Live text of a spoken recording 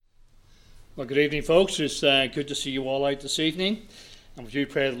Well, good evening, folks. It's good to see you all out this evening. And would you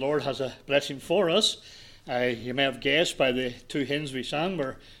pray the Lord has a blessing for us? You may have guessed by the two hymns we sang,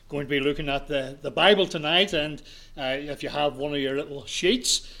 we're going to be looking at the Bible tonight. And if you have one of your little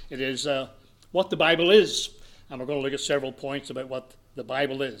sheets, it is what the Bible is. And we're going to look at several points about what the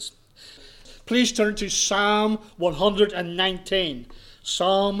Bible is. Please turn to Psalm 119.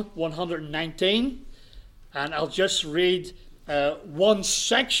 Psalm 119. And I'll just read one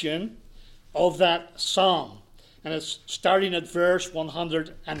section of that psalm, and it's starting at verse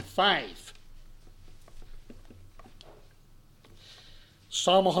 105.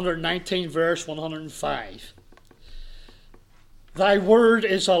 Psalm 119, verse 105. Thy word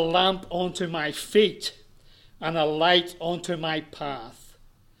is a lamp unto my feet, and a light unto my path.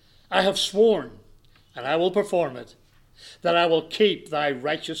 I have sworn, and I will perform it, that I will keep thy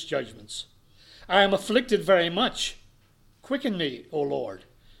righteous judgments. I am afflicted very much. Quicken me, O Lord,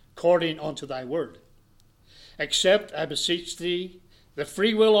 according unto thy word. Accept, I beseech thee, the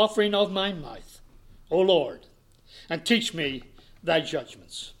freewill offering of my mouth, O Lord, and teach me thy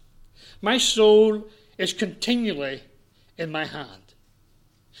judgments. My soul is continually in my hand,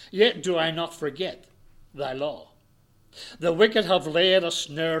 yet do I not forget thy law. The wicked have laid a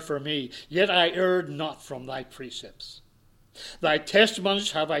snare for me, yet I erred not from thy precepts. Thy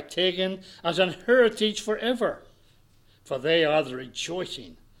testimonies have I taken as an heritage forever, for they are the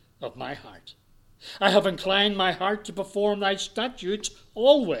rejoicing of my heart. I have inclined my heart to perform thy statutes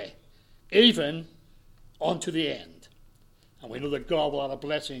always, even unto the end. And we know that God will add a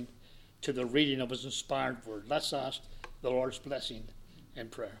blessing to the reading of his inspired word. Let's ask the Lord's blessing in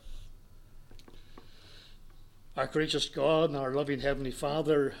prayer. Our gracious God and our loving Heavenly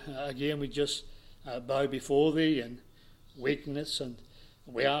Father, again we just bow before thee in weakness, and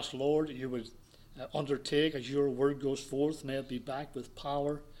we ask, Lord, that you would undertake as your word goes forth. May it be backed with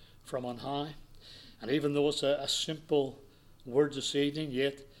power from on high. And even though it's a simple word this evening,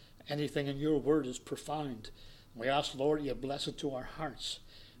 yet anything in your word is profound. We ask, Lord, you bless it to our hearts.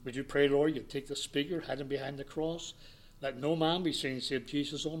 Would you pray, Lord, you take the speaker, hide him behind the cross. Let no man be seen save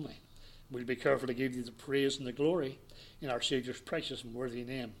Jesus only. We'll be careful to give you the praise and the glory in our Saviour's precious and worthy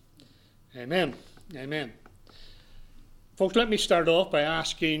name. Amen. Amen. Folks, let me start off by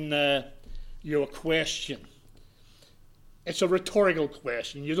asking you a question. It's a rhetorical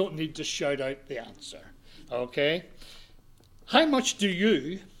question. You don't need to shout out the answer. Okay? How much do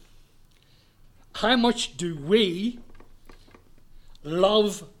we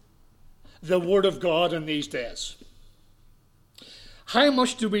love the Word of God in these days? How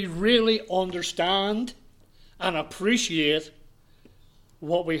much do we really understand and appreciate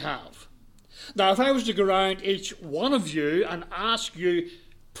what we have? Now, if I was to go around each one of you and ask you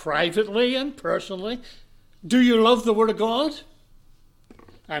privately and personally, do you love the Word of God?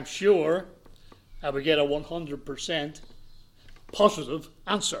 I'm sure I would get a 100% positive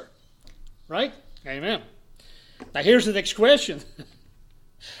answer. Right? Amen. Now here's the next question.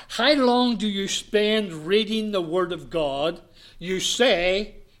 How long do you spend reading the Word of God you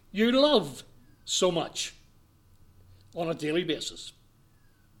say you love so much on a daily basis?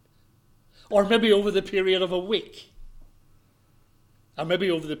 Or maybe over the period of a week? Or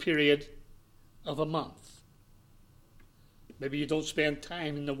maybe over the period of a month? Maybe you don't spend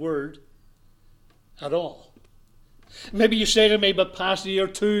time in the Word at all. Maybe you say to me, but Pastor,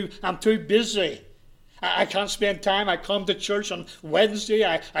 I'm too busy. I can't spend time. I come to church on Wednesday.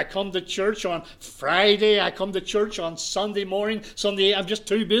 I come to church on Friday. I come to church on Sunday morning. Sunday, I'm just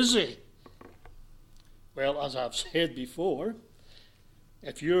too busy. Well, as I've said before,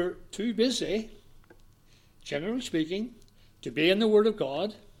 if you're too busy, generally speaking, to be in the Word of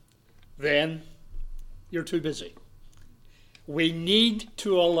God, then you're too busy. We need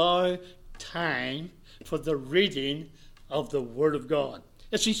to allow time for the reading of the Word of God.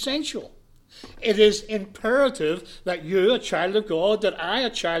 It's essential. It is imperative that you, a child of God, that I, a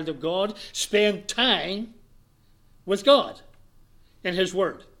child of God, spend time with God in His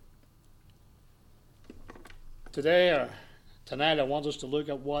Word. Today or tonight I want us to look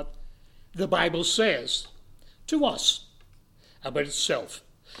at what the Bible says to us about itself.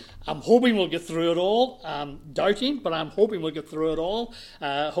 I'm hoping we'll get through it all. I'm doubting, but I'm hoping we'll get through it all.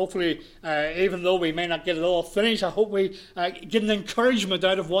 Hopefully, even though we may not get it all finished, I hope we get an encouragement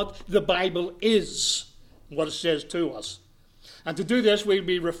out of what the Bible is, what it says to us. And to do this, we'll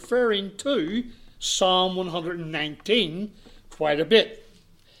be referring to Psalm 119 quite a bit.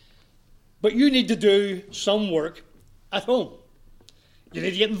 But you need to do some work at home. You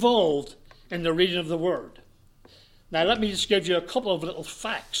need to get involved in the reading of the Word. Now, let me just give you a couple of little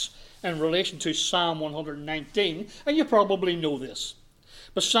facts in relation to Psalm 119, and you probably know this.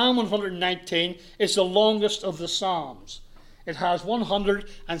 But Psalm 119 is the longest of the Psalms. It has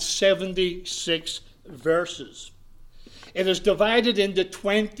 176 verses. It is divided into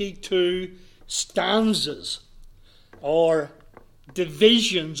 22 stanzas, or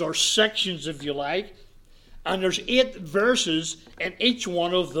divisions, or sections, if you like. And there's 8 verses in each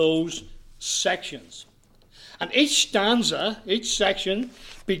one of those sections. And each stanza, each section,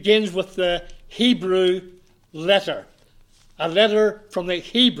 begins with the Hebrew letter. A letter from the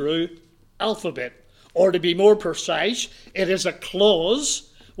Hebrew alphabet. Or to be more precise, it is a clause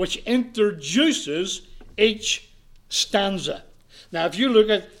which introduces each stanza. Now, if you look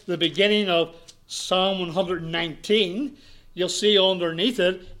at the beginning of Psalm 119, you'll see underneath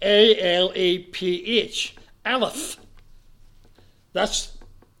it A-L-E-P-H, Aleph. That's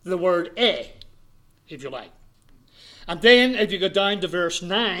the word A, if you like. And then, if you go down to verse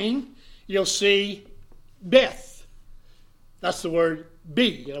 9, you'll see Beth. That's the word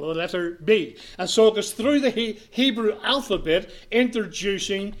B, the letter B. And so it goes through the Hebrew alphabet,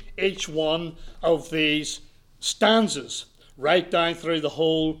 introducing each one of these stanzas, right down through the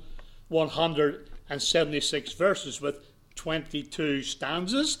whole 176 verses, with 22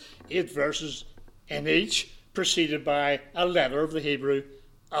 stanzas, 8 verses in each, preceded by a letter of the Hebrew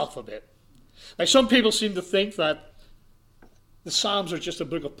alphabet. Now, some people seem to think that the Psalms are just a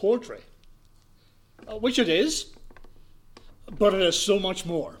book of poetry, which it is. But it is so much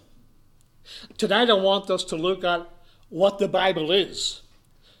more. Tonight I want us to look at what the Bible is,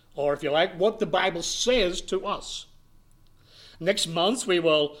 or if you like, what the Bible says to us. Next month we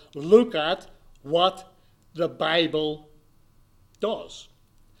will look at what the Bible does.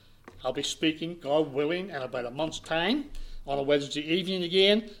 I'll be speaking, God willing, in about a month's time on a Wednesday evening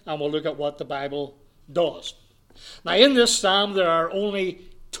again, and we'll look at what the Bible does. Now, in this psalm there are only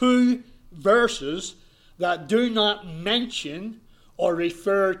 2 verses that do not mention or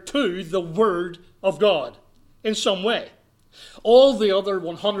refer to the Word of God in some way. All the other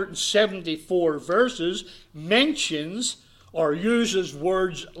 174 verses mentions or uses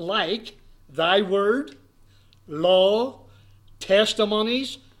words like thy word, law,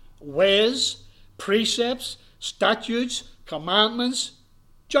 testimonies, ways, precepts, statutes, commandments,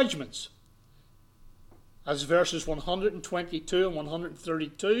 judgments. As verses 122 and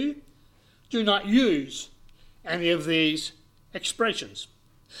 132 do not use any of these expressions.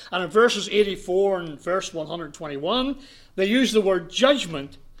 And in verses 84 and verse 121, they use the word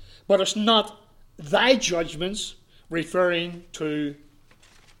judgment, but it's not thy judgments, referring to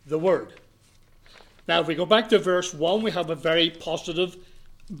the word. Now, if we go back to verse 1, we have a very positive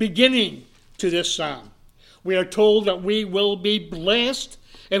beginning to this psalm. We are told that we will be blessed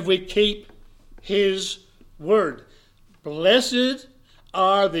if we keep his word. Blessed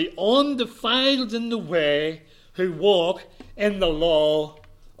are the undefiled in the way who walk in the law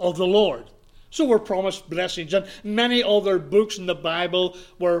of the Lord. So we're promised blessings, and many other books in the Bible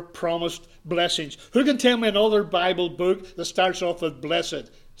were promised blessings. Who can tell me another Bible book that starts off with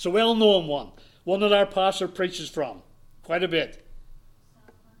blessed? It's a well-known one that our pastor preaches from quite a bit.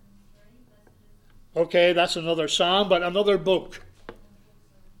 Okay, that's another psalm, but another book.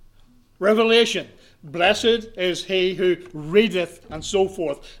 Revelation. Blessed is he who readeth, and so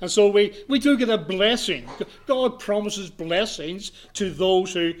forth. And so we do get a blessing. God promises blessings to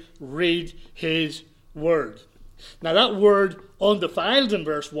those who read his word. Now that word undefiled in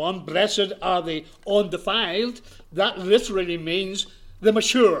verse 1, blessed are the undefiled, that literally means the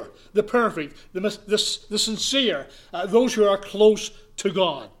mature, the perfect, the sincere, those who are close to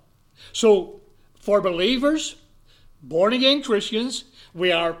God. So for believers, born-again Christians,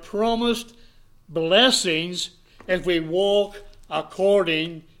 we are promised blessings if we walk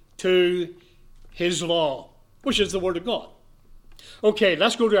according to his law, which is the word of God. Okay,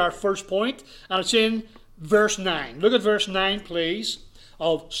 let's go to our first point, and it's in verse 9. Look at verse 9, please,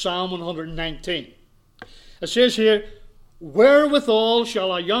 of Psalm 119. It says here, wherewithal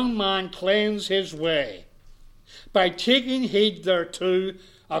shall a young man cleanse his way? By taking heed thereto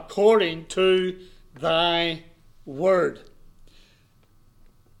according to thy word.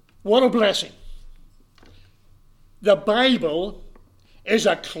 What a blessing. The Bible is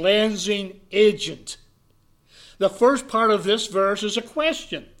a cleansing agent. The first part of this verse is a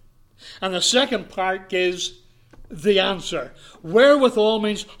question, and the second part gives the answer. Wherewithal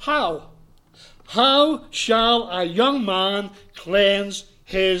means how. How shall a young man cleanse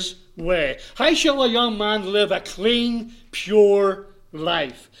his way? How shall a young man live a clean, pure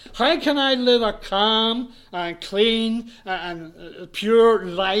life? How can I live a calm and clean and pure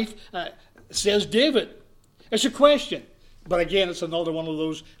life, says David? It's a question. But again, it's another one of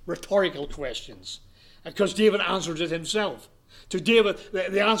those rhetorical questions, because David answered it himself. To David,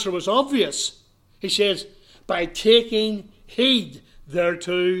 the answer was obvious. He says, by taking heed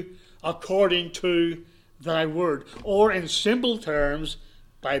thereto according to thy word. Or in simple terms,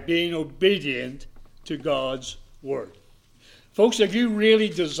 by being obedient to God's word. Folks, if you really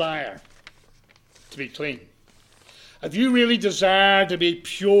desire to be clean, if you really desire to be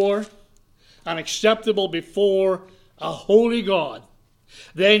pure and acceptable before a holy God,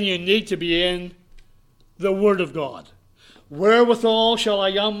 then you need to be in the Word of God. Wherewithal shall a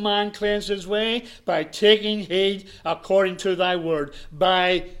young man cleanse his way? By taking heed according to thy word.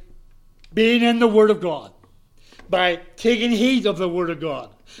 By being in the Word of God. By taking heed of the Word of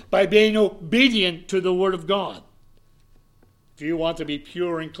God. By being obedient to the Word of God. If you want to be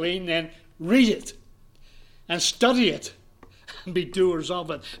pure and clean, then read it. And study it. And be doers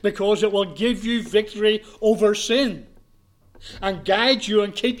of it. Because it will give you victory over sin. And guide you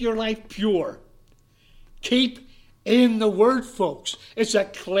and keep your life pure. Keep in the Word, folks. It's a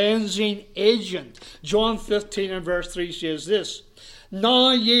cleansing agent. John 15 and verse 3 says this,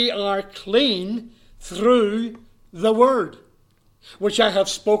 now ye are clean through the Word, which I have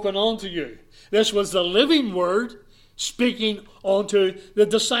spoken unto you. This was the living Word speaking unto the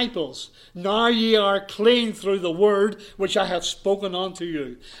disciples. Now ye are clean through the Word, which I have spoken unto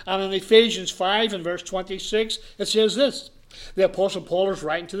you. And in Ephesians 5 and verse 26, it says this. The Apostle Paul is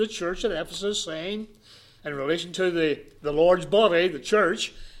writing to the church at Ephesus, saying, in relation to the Lord's body, the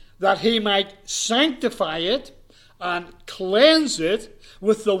church, that he might sanctify it and cleanse it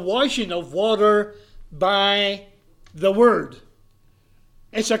with the washing of water by the word.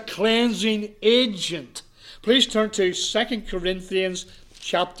 It's a cleansing agent. Please turn to 2 Corinthians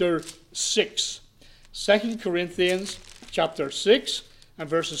chapter 6. 2 Corinthians chapter 6 and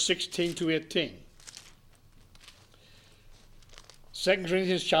verses 16 to 18. 2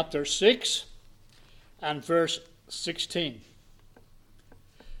 Corinthians chapter 6 and verse 16.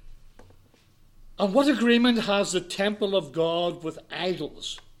 And what agreement has the temple of God with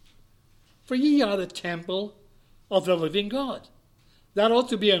idols? For ye are the temple of the living God. That ought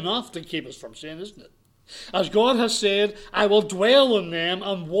to be enough to keep us from sin, isn't it? As God has said, I will dwell in them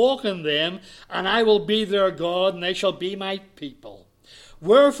and walk in them, and I will be their God, and they shall be my people.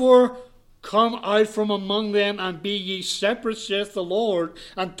 Wherefore, come out from among them, and be ye separate, saith the Lord,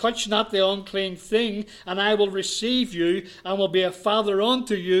 and touch not the unclean thing, and I will receive you, and will be a father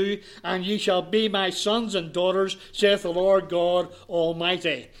unto you, and ye shall be my sons and daughters, saith the Lord God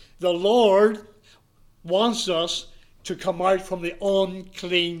Almighty. The Lord wants us to come out from the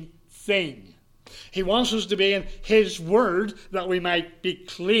unclean thing. He wants us to be in His Word, that we might be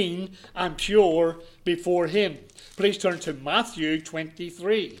clean and pure before Him. Please turn to Matthew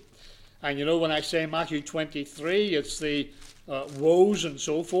 23. And you know, when I say Matthew 23, it's the woes and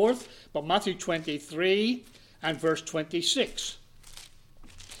so forth. But Matthew 23 and verse 26.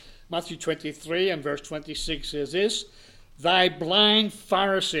 Matthew 23 and verse 26 says this, Thy blind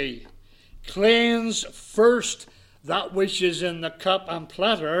Pharisee, cleanse first that which is in the cup and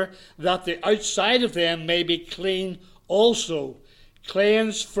platter, that the outside of them may be clean also.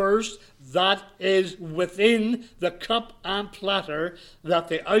 Cleanse first that is within the cup and platter, that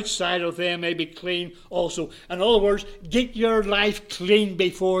the outside of them may be clean also. In other words, get your life clean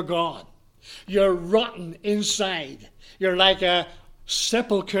before God. You're rotten inside. You're like a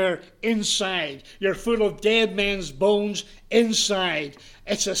sepulchre inside. You're full of dead men's bones inside.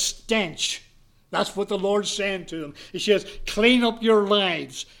 It's a stench. That's what the Lord's saying to them. He says, clean up your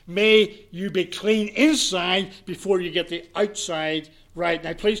lives. May you be clean inside before you get the outside right.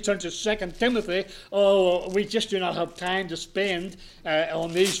 Now please turn to 2 Timothy. Oh, we just do not have time to spend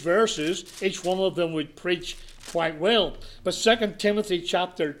on these verses. Each one of them would preach quite well. But 2 Timothy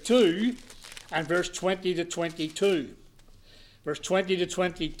chapter 2 and verse 20 to 22. Verse 20 to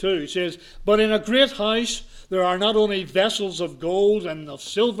 22 says, But in a great house there are not only vessels of gold and of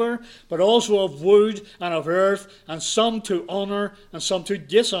silver, but also of wood and of earth, and some to honour and some to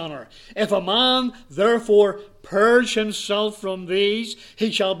dishonour. If a man therefore purge himself from these,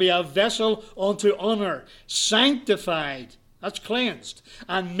 he shall be a vessel unto honour, sanctified, that's cleansed,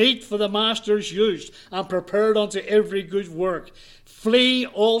 and meet for the master's use, and prepared unto every good work. Flee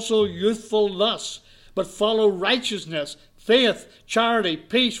also youthful lusts, but follow righteousness, faith, charity,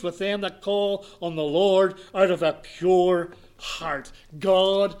 peace with them that call on the Lord out of a pure heart.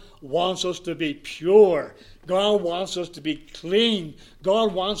 God wants us to be pure. God wants us to be clean.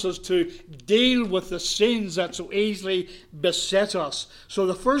 God wants us to deal with the sins that so easily beset us. So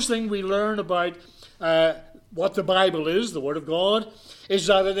the first thing we learn about what the Bible is, the Word of God, is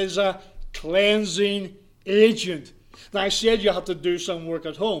that it is a cleansing agent. Now, I said you have to do some work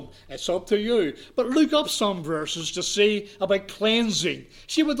at home. It's up to you. But look up some verses to see about cleansing.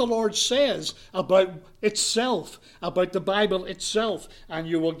 See what the Lord says about itself, about the Bible itself, and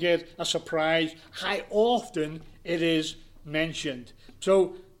you will get a surprise how often it is mentioned.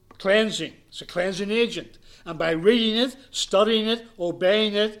 So, cleansing. It's a cleansing agent. And by reading it, studying it,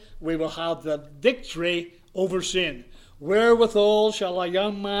 obeying it, we will have the victory over sin. Wherewithal shall a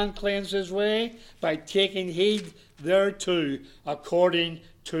young man cleanse his way? By taking heed thereto, according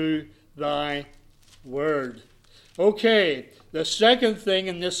to thy word. Okay, the second thing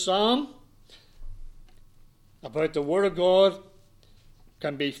in this psalm about the word of God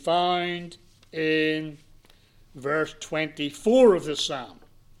can be found in verse 24 of the psalm.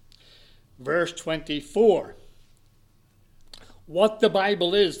 Verse 24. What the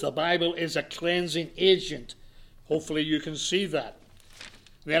Bible is a cleansing agent. Hopefully you can see that.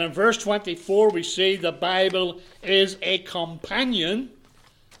 Then in verse 24 we see the Bible is a companion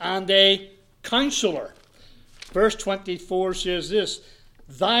and a counselor. Verse 24 says this,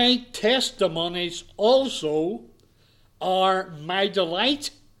 thy testimonies also are my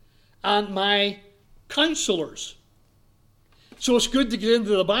delight and my counselors. So it's good to get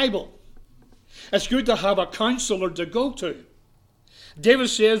into the Bible. It's good to have a counselor to go to. David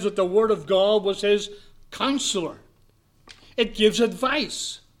says that the Word of God was his counselor. It gives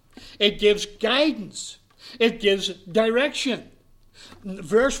advice. It gives guidance. It gives direction.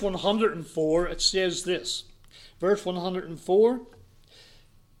 Verse 104, it says this. Verse 104,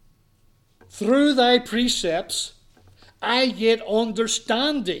 through thy precepts I get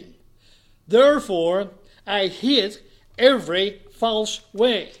understanding. Therefore I hate every false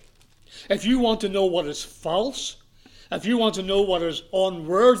way. If you want to know what is false, if you want to know what is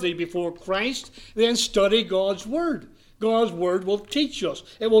unworthy before Christ, then study God's Word. God's Word will teach us.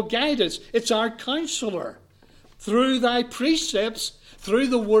 It will guide us. It's our counselor. Through thy precepts, through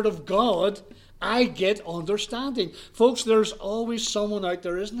the Word of God, I get understanding. Folks, there's always someone out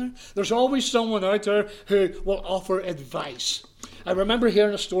there, isn't there? There's always someone out there who will offer advice. I remember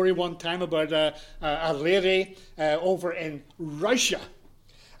hearing a story one time about a lady over in Russia.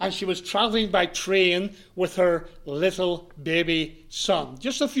 And she was traveling by train with her little baby son,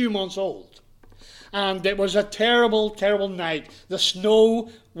 just a few months old. And it was a terrible, terrible night. The snow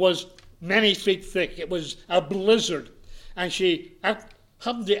was many feet thick. It was a blizzard. And she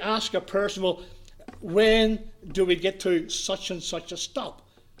happened to ask a person, well, when do we get to such and such a stop?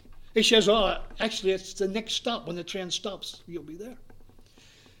 He says, oh, actually, it's the next stop. When the train stops, you'll be there.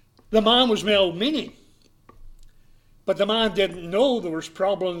 The man was well-meaning. But the man didn't know there was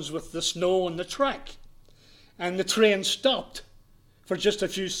problems with the snow on the track. And the train stopped for just a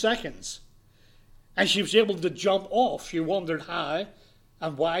few seconds. And she was able to jump off. She wondered how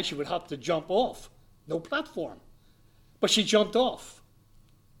and why she would have to jump off. No platform. But she jumped off.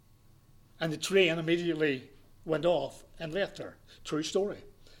 And the train immediately went off and left her. True story.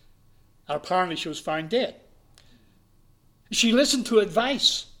 And apparently she was found dead. She listened to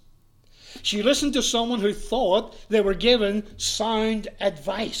advice. She listened to someone who thought they were given sound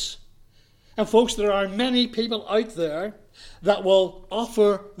advice. And folks, there are many people out there that will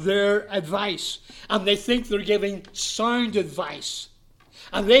offer their advice. And they think they're giving sound advice.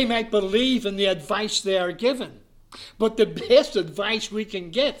 And they might believe in the advice they are given. But the best advice we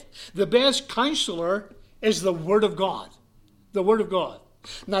can get, the best counselor, is the Word of God. The Word of God.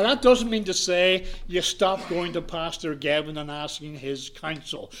 Now, that doesn't mean to say you stop going to Pastor Gavin and asking his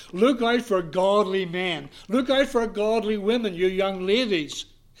counsel. Look out for godly men. Look out for godly women, you young ladies.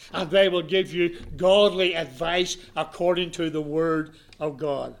 And they will give you godly advice according to the Word of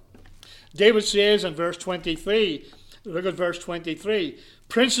God. David says in verse 23, look at verse 23,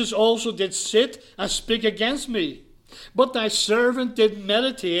 princes also did sit and speak against me, but thy servant did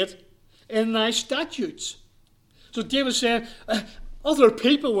meditate in thy statutes. So David said, other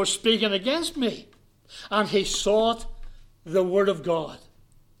people were speaking against me. And he sought the Word of God.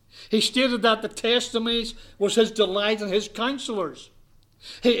 He stated that the testimonies was his delight and his counselors.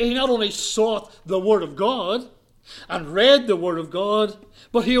 He not only sought the Word of God and read the Word of God,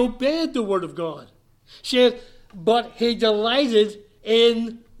 but he obeyed the Word of God. He said, but he delighted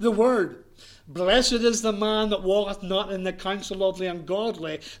in the Word. Blessed is the man that walketh not in the counsel of the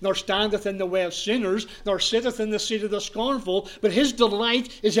ungodly, nor standeth in the way of sinners, nor sitteth in the seat of the scornful, but his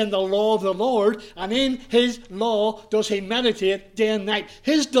delight is in the law of the Lord, and in his law does he meditate day and night.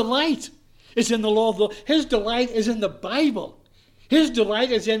 His delight is in the law of the Lord. His delight is in the Bible. His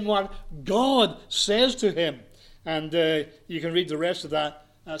delight is in what God says to him. And you can read the rest of that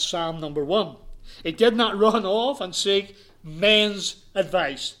Psalm number 1. He did not run off and seek men's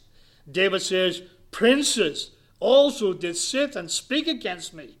advice. David says, princes also did sit and speak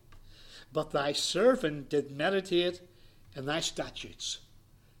against me, but thy servant did meditate in thy statutes.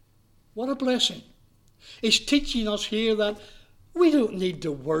 What a blessing. He's teaching us here that we don't need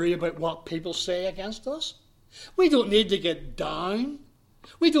to worry about what people say against us. We don't need to get down.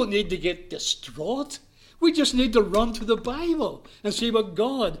 We don't need to get distraught. We just need to run to the Bible and see what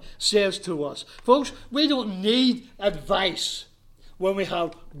God says to us. Folks, we don't need advice when we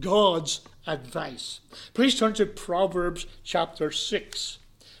have God's advice. Please turn to Proverbs chapter 6.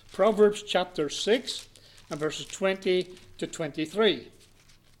 Proverbs chapter 6 and verses 20 to 23.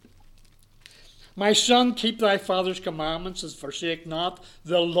 My son, keep thy father's commandments, and forsake not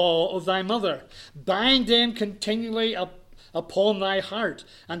the law of thy mother. Bind them continually upon thy heart,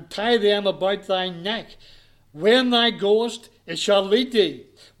 and tie them about thy neck. When thou goest, it shall lead thee.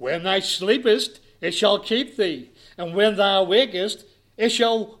 When thou sleepest, it shall keep thee. And when thou awakest, it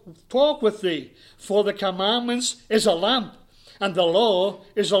shall talk with thee. For the commandments is a lamp, and the law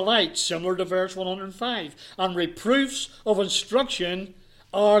is a light, similar to verse 105. And reproofs of instruction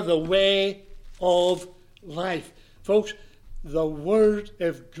are the way of life. Folks, the Word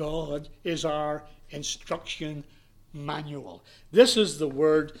of God is our instruction manual. This is the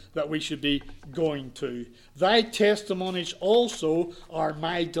word that we should be going to. Thy testimonies also are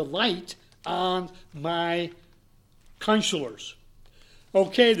my delight and my counselors.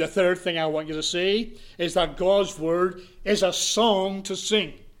 Okay, the third thing I want you to see is that God's Word is a song to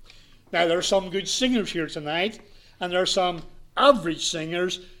sing. Now, there are some good singers here tonight, and there are some average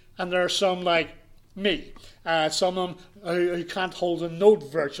singers, and there are some like me. Some of them who can't hold a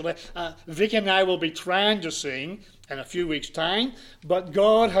note virtually. Vicky and I will be trying to sing in a few weeks' time, but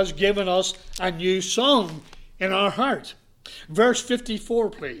God has given us a new song in our heart. Verse 54,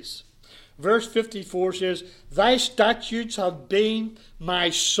 please. Verse 54 says, Thy statutes have been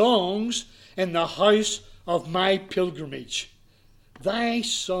my songs in the house of my pilgrimage. Thy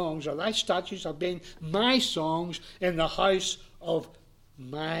songs, or thy statutes have been my songs in the house of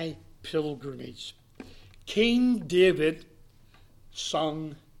my pilgrimage. King David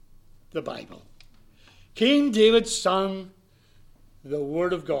sung the Bible. King David sung the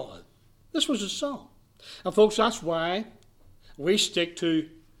Word of God. This was a song. And folks, that's why we stick to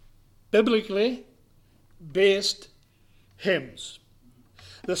biblically based hymns.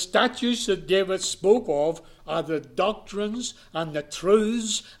 The statutes that David spoke of are the doctrines and the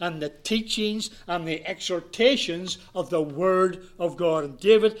truths and the teachings and the exhortations of the Word of God. And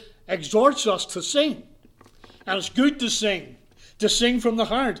David exhorts us to sing. And it's good to sing from the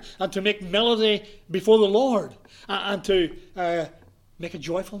heart, and to make melody before the Lord, and to make a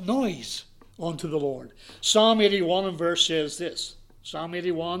joyful noise unto the Lord. Psalm 81 and verse says this. Psalm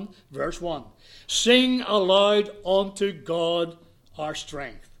 81 verse 1. Sing aloud unto God our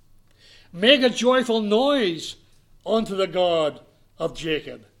strength. Make a joyful noise unto the God of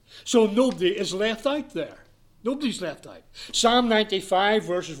Jacob. So nobody is left out there. Nobody's left out. Psalm 95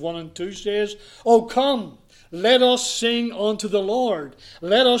 verses 1 and 2 says, O come, let us sing unto the Lord.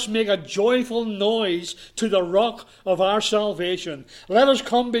 Let us make a joyful noise to the rock of our salvation. Let us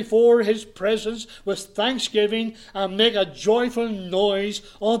come before his presence with thanksgiving and make a joyful noise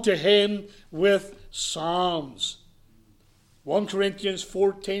unto him with psalms. 1 Corinthians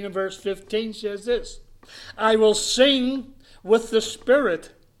 14 and verse 15 says this, I will sing with the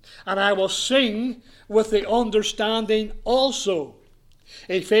Spirit, and I will sing with the understanding also.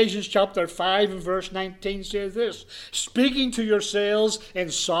 Ephesians chapter 5 and verse 19 says this, speaking to yourselves in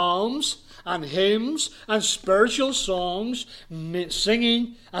psalms and hymns and spiritual songs,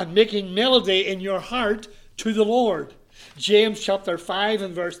 singing and making melody in your heart to the Lord. James chapter 5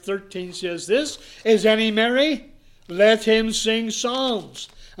 and verse 13 says this, is any merry? Let him sing psalms.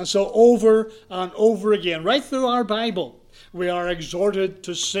 And so over and over again, right through our Bible, we are exhorted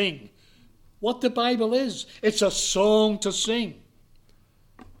to sing. What the Bible is, it's a song to sing.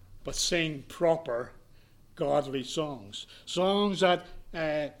 But sing proper, godly songs. Songs that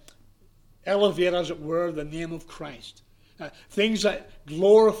elevate, as it were, the name of Christ. Things that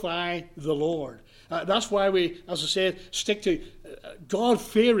glorify the Lord. That's why we, as I said, stick to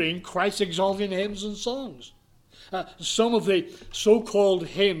God-fearing, Christ-exalting hymns and songs. Some of the so-called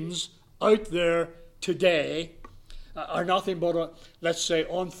hymns out there today are nothing but, let's say,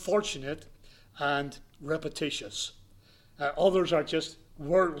 unfortunate and repetitious. Others are just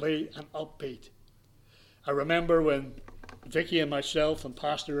worldly and upbeat. I remember when Vicky and myself and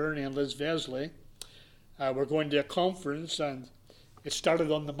Pastor Ernie and Liz Vesley were going to a conference, and it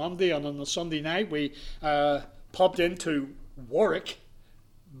started on the Monday, and on the Sunday night we popped into Warwick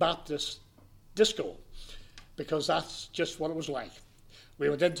Baptist Disco, because that's just what it was like. We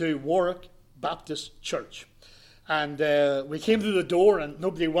went into Warwick Baptist Church, And we came through the door and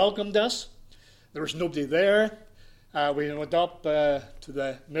nobody welcomed us. There was nobody there. We went up to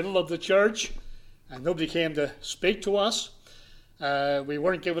the middle of the church and nobody came to speak to us. We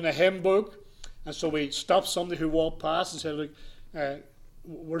weren't given a hymn book. And so we stopped somebody who walked past and said, "Look,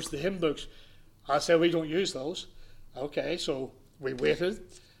 where's the hymn books?" I said, "We don't use those." Okay, so we waited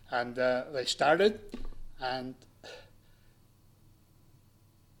and they started. And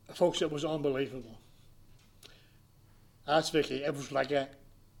folks, it was unbelievable. That's Vicky. It was like a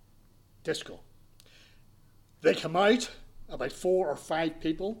disco. They come out, about 4 or 5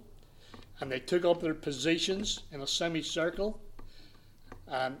 people, and they took up their positions in a semicircle.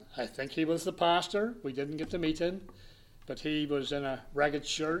 And I think he was the pastor. We didn't get to meet him, but he was in a ragged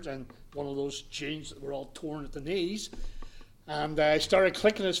shirt and one of those jeans that were all torn at the knees. And I started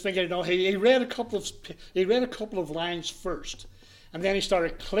clicking his finger. You know, he read a couple of lines first, and then he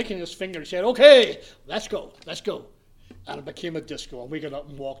started clicking his finger and said, "Okay, let's go." And it became a disco, and we got up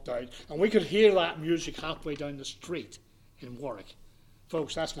and walked out, and we could hear that music halfway down the street in Warwick.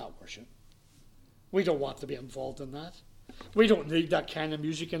 Folks, that's not worship. We don't want to be involved in that. We don't need that kind of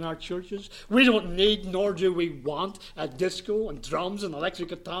music in our churches. We don't need, nor do we want, a disco and drums and electric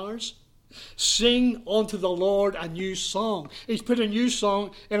guitars. Sing unto the Lord a new song. He's put a new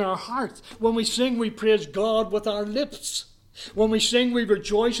song in our hearts. When we sing, we praise God with our lips. When we sing, we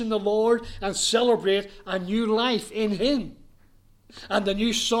rejoice in the Lord and celebrate a new life in Him. And the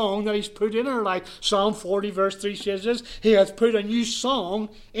new song that He's put in our life. Psalm 40 verse 3 says this, "He has put a new song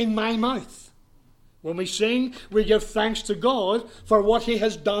in my mouth." When we sing, we give thanks to God for what He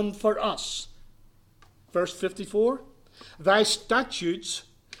has done for us. Verse 54, "Thy statutes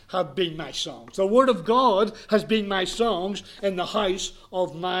have been my songs." The Word of God has been my songs in the house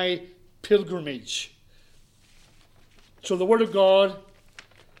of my pilgrimage. So the Word of God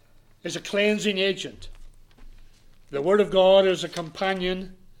is a cleansing agent. The Word of God is a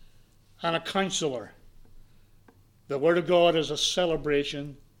companion and a counselor. The Word of God is a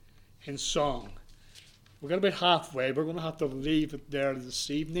celebration in song. We're going to be halfway. We're going to have to leave it there this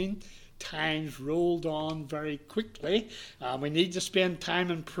evening. Time's rolled on very quickly. We need to spend time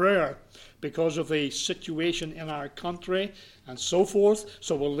in prayer because of the situation in our country and so forth.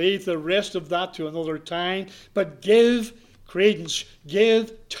 So we'll leave the rest of that to another time. But give credence,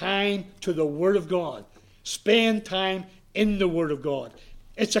 give time to the Word of God. Spend time in the Word of God.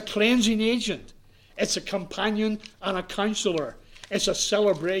 It's a cleansing agent. It's a companion and a counselor. It's a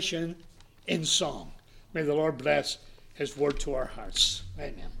celebration in song. May the Lord bless His word to our hearts.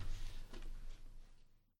 Amen.